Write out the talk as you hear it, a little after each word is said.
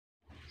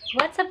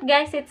What's up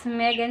guys, it's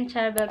Megan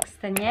Charibel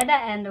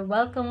Castañeda and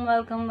welcome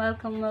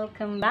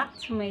back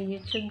to my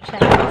YouTube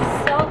channel.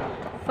 So,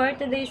 for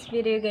today's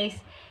video guys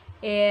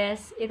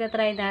is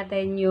itatry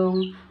natin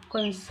yung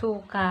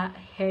ConSuka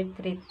hair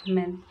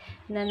treatment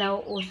na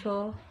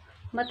nauuso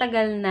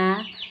matagal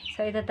na.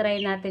 So,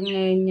 itatry natin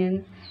ngayon yun.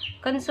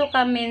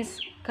 ConSuka means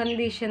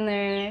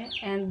conditioner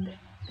and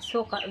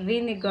suka,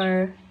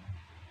 vinegar.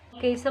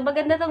 Okay, so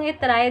maganda tong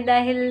itry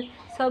dahil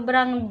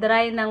sobrang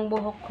dry ng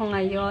buhok ko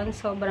ngayon.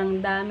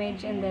 Sobrang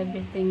damage and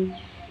everything.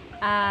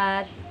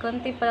 At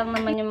konti pa lang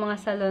naman yung mga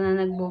salon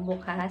na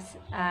nagbubukas.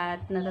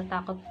 At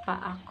natatakot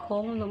pa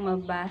akong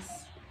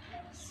lumabas.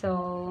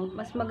 So,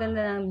 mas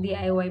maganda ng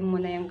DIY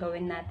muna yung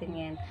gawin natin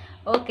ngayon.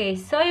 Okay,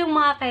 so yung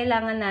mga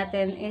kailangan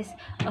natin is,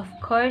 of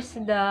course,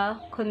 the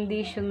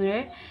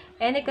conditioner.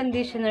 Any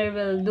conditioner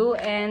will do.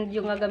 And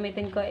yung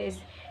gagamitin ko is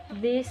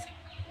this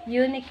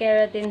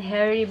Unikeratin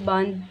Hair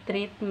Rebond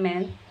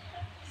Treatment.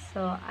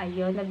 So,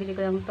 ayun. Nabili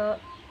ko lang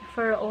to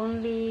for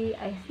only,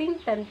 I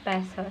think, 10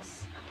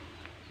 pesos.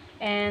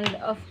 And,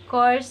 of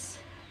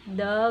course,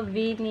 the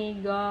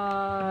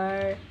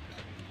vinegar.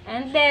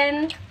 And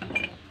then,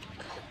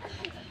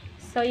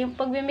 so, yung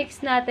pag-mix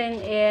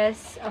natin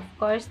is, of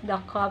course, the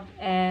cup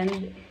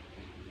and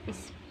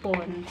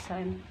spoon. So,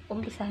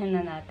 umpisahin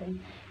na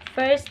natin.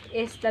 First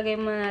is, lagay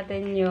muna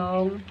natin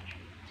yung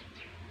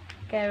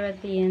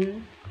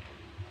keratin.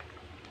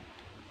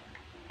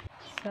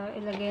 So,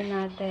 ilagay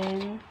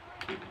natin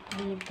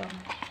dito.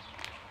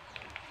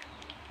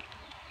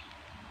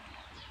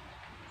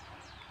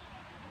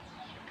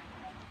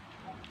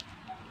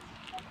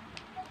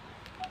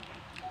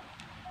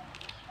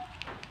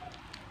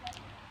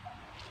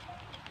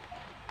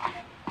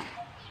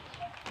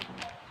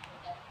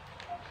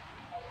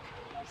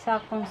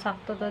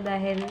 Saktong-sakto to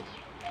dahil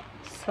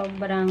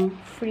sobrang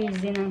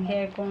frizzy ng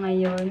hair ko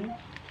ngayon.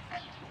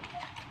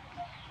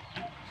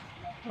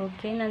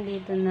 Okay,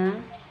 nandito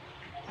na.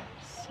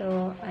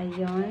 So,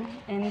 ayun.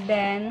 And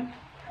then,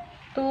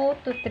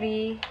 2 to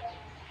 3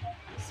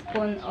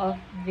 spoon of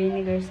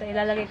vinegar. So,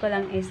 ilalagay ko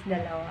lang is 2.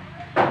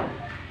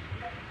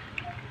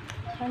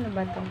 Paano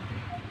ba to?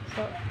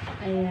 So,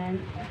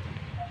 ayan.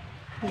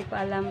 Hindi ko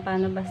alam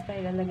paano, basta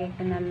ilalagay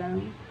ko na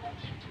lang.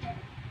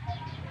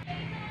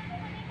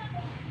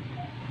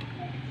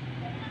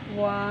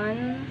 1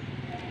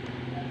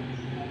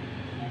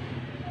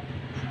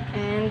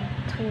 and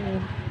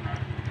 2.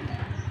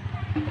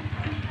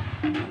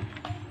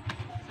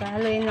 So,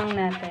 haluin lang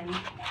natin.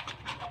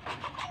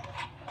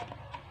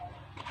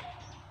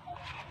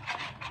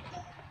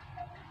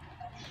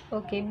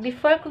 Okay,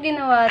 before ko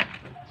ginawa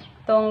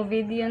tong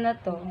video na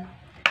to,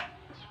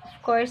 of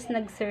course,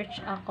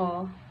 nag-search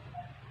ako.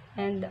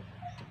 And,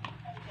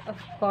 of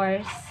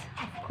course,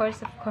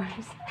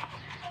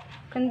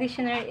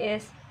 conditioner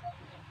is,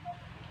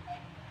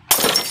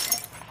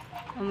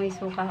 may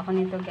suka ako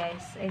nito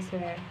guys, I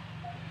swear.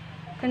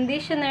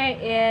 Conditioner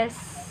is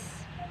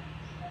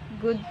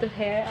good to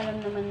hair. Alam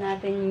naman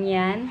natin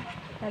yan.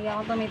 Lagi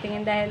ako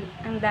tumitingin dahil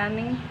ang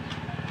daming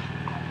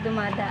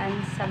dumadaan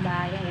sa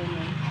bahay.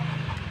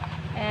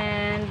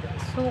 And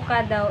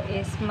suka daw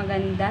is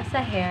maganda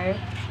sa hair.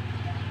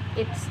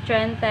 It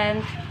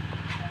strengthens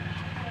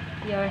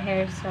your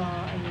hair. So,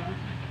 ayun.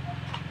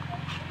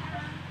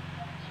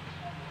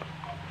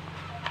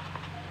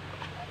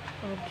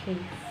 Okay.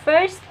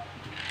 First,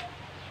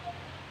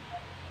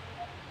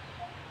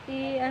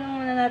 ano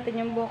muna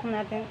natin yung buhok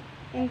natin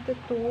into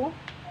 2.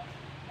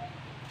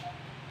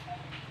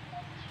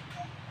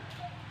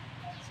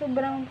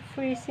 Sobrang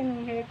frizzy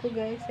ng hair ko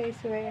guys, I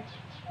swear.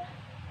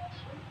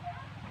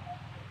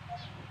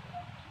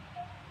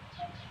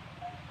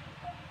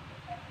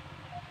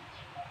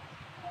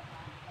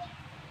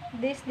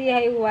 This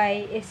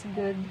DIY is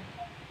good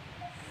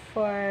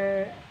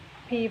for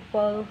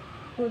people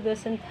who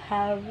doesn't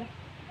have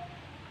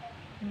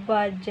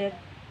budget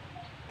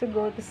to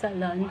go to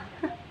salon.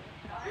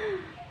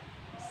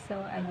 So,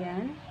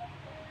 ayan.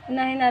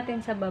 Unahin natin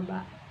sa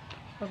baba.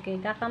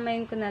 Okay,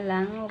 kakamayin ko na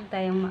lang. Huwag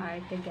tayong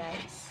maarte,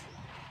 guys.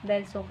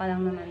 Dahil suka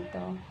lang naman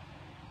to.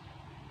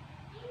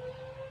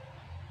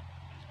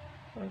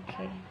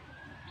 Okay.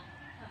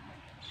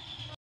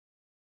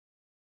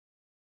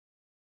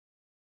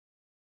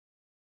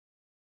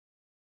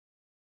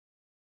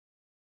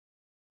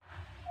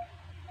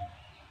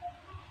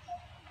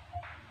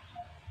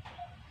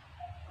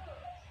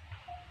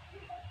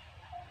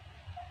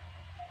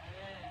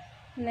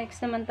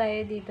 Next naman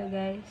tayo dito,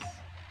 guys.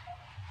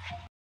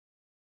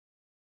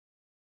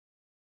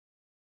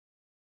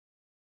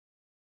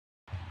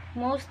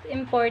 Most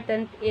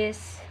important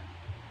is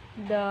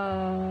the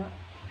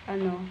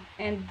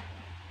end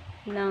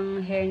ng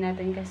hair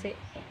natin kasi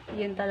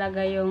yun talaga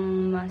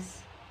yung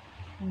mas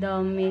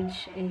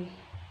damage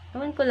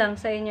Ewan ko lang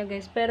sa inyo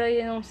guys, pero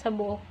yung sa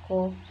buhok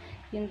ko,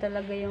 yun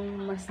talaga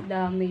yung mas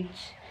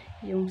damage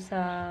yung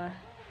sa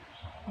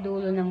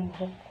dulo ng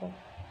buhok ko.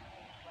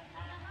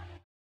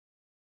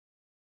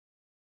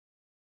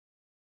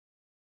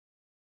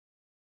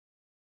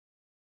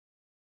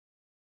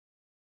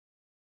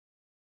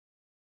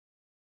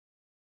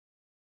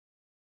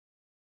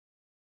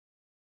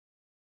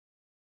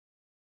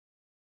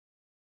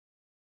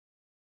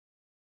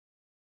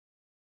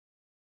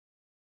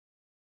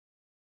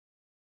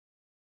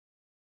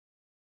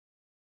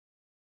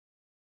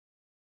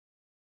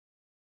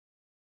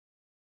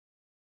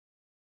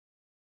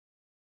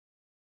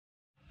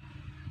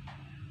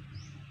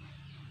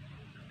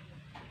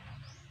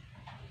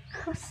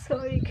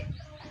 Sorry.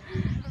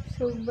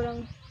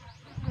 Sobrang.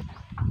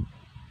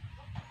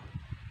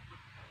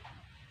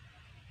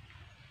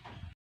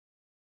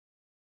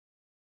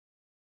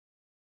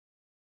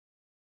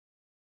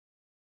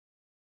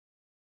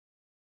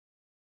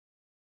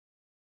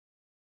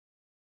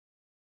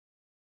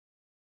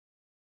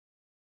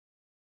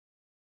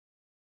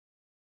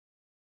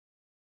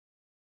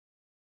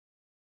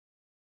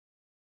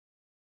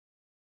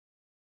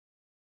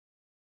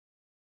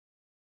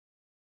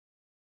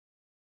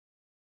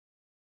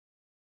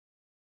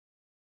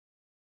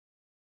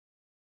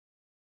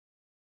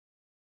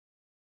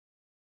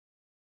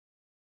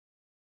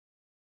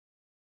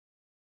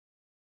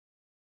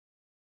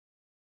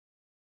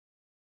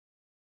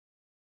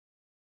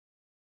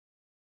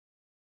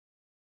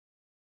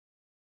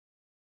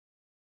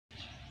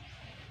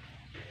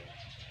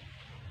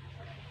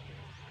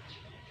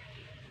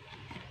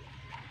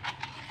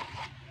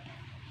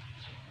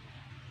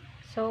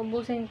 So,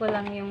 ubusin ko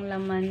lang yung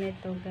laman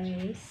nito,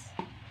 guys.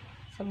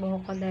 Sa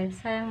buhok ko dahil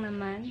sayang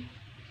naman.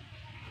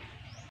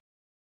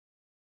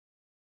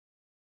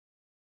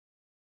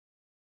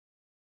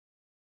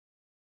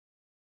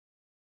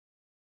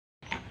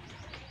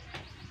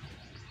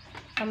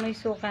 Amoy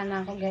suka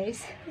na ako,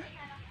 guys.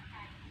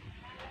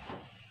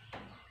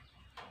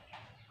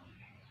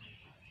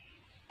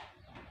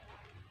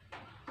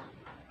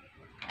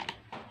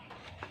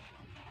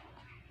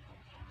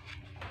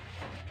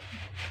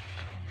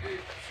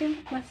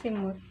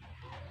 Masimot.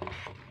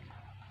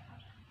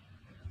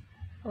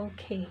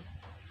 Okay.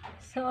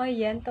 So,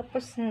 ayan.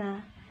 Tapos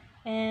na.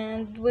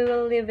 And we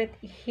will leave it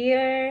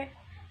here.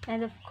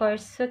 And of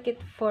course, soak it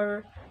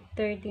for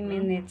 30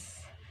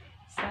 minutes.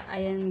 So,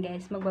 ayan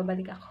guys.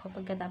 Magbabalik ako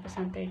pagkatapos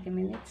ng 30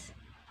 minutes.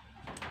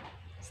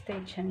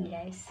 Stay tuned,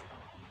 guys.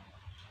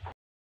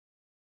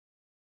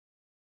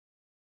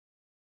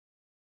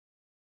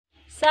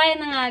 So,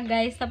 ayan na nga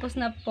guys. Tapos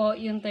na po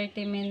yung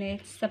 30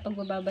 minutes sa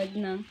pagbababad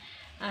ng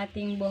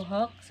ating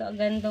buhok. So,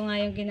 ganito nga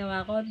yung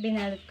ginawa ko.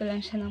 Binalot ko lang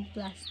siya ng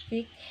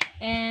plastic.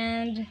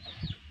 And,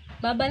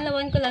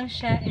 babanlawan ko lang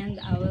siya. And,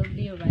 I will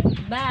be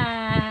right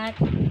back.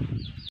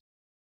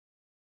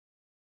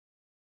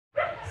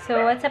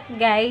 So, what's up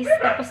guys?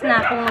 Tapos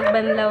na akong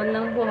magbanlaw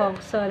ng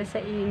buhok. Sorry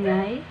sa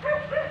ingay.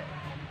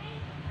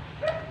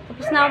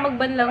 Tapos na akong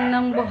magbanlaw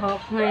ng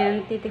buhok.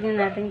 Ngayon, titignan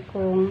natin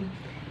kung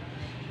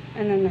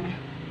ano na.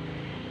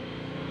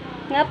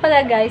 Nga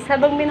pala guys,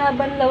 habang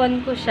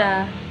binabanlawan ko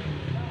siya,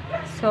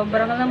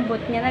 sobrang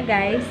lambot niya na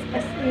guys.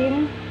 As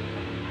in,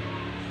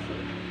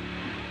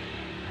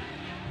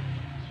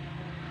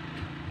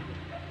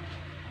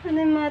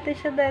 ano natin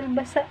siya dahil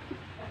basa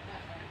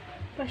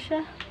pa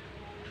siya.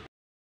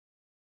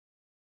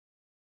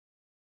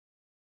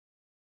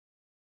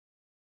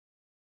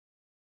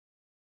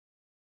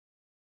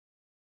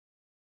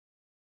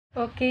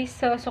 Okay,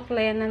 so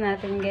suklayan na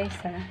natin guys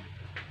ha.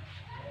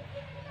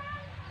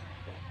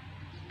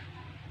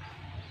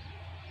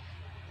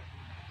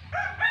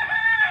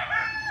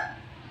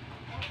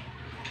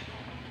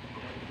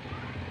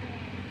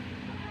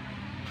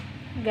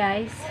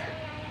 Guys,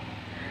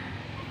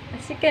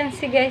 as you can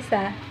see guys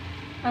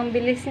ang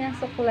bilis niyang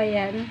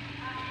suklayan.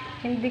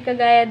 Hindi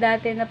kagaya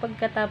dati na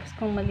pagkatapos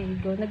kong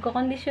maligo.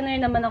 Nagko-conditioner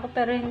naman ako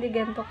pero hindi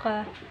ganito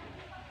ka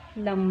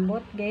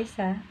lambot guys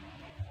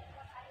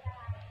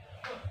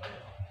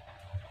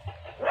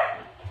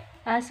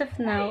As of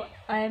now,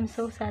 I am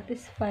so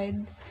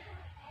satisfied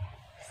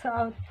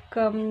sa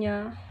outcome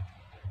niya.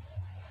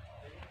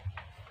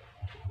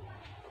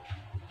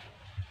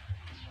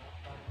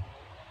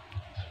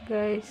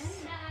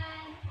 Guys,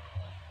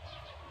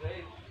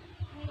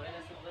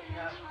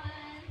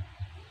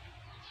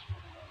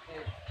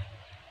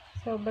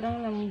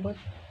 sobrang lambot.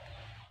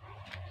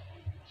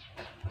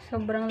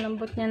 Sobrang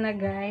lambot niya na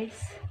guys.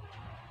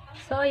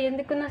 So, ayun,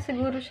 hindi ko na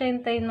siguro siya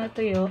hintayin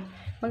matuyo.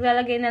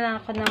 Maglalagay na lang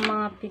ako ng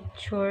mga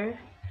picture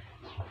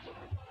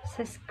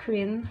sa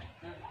screen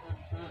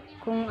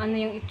kung ano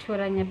yung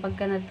itsura niya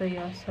pagka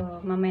natuyo.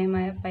 So,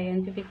 mamaya-maya pa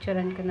yun,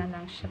 pipicturean ko na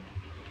lang siya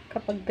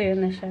kapag tuyo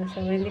na siya.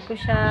 So, hindi ko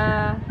siya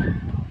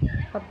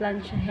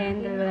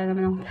pa-planchahin dahil wala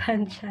naman ang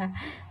plancha.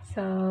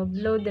 So,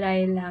 blow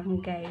dry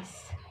lang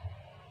guys.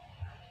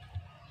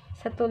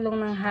 Sa tulong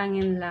ng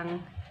hangin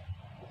lang.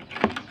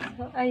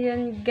 So,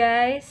 ayun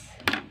guys.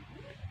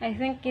 I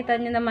think kita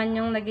nyo naman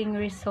yung naging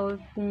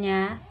result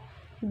niya.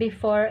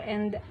 Before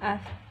and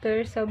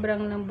after.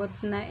 Sobrang lambot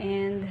na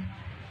and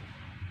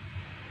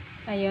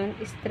ayun,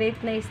 straight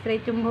na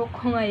straight yung buhok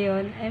ko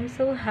ngayon. I'm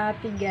so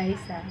happy guys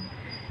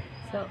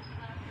So,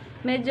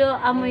 medyo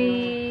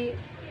amoy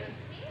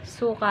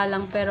suka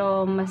lang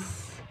pero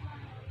mas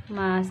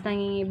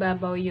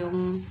nangingibabaw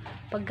yung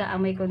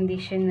pagka-amoy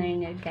conditioner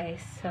niya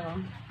guys. So,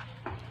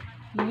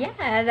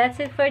 yeah,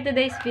 that's it for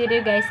today's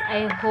video guys.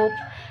 I hope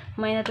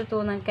may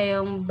natutunan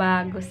kayong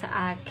bago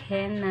sa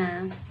akin na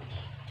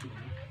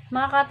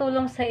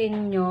makakatulong sa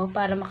inyo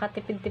para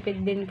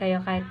makatipid-tipid din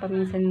kayo kahit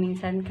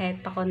paminsan-minsan, kahit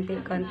pa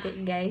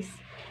konti-konti guys.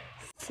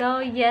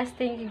 So, yes,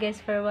 thank you guys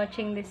for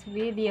watching this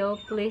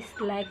video. Please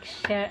like,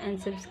 share, and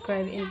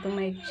subscribe into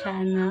my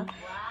channel.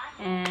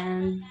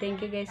 And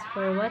thank you guys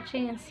for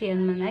watching, and see you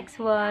on my next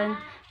one.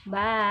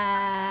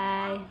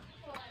 Bye!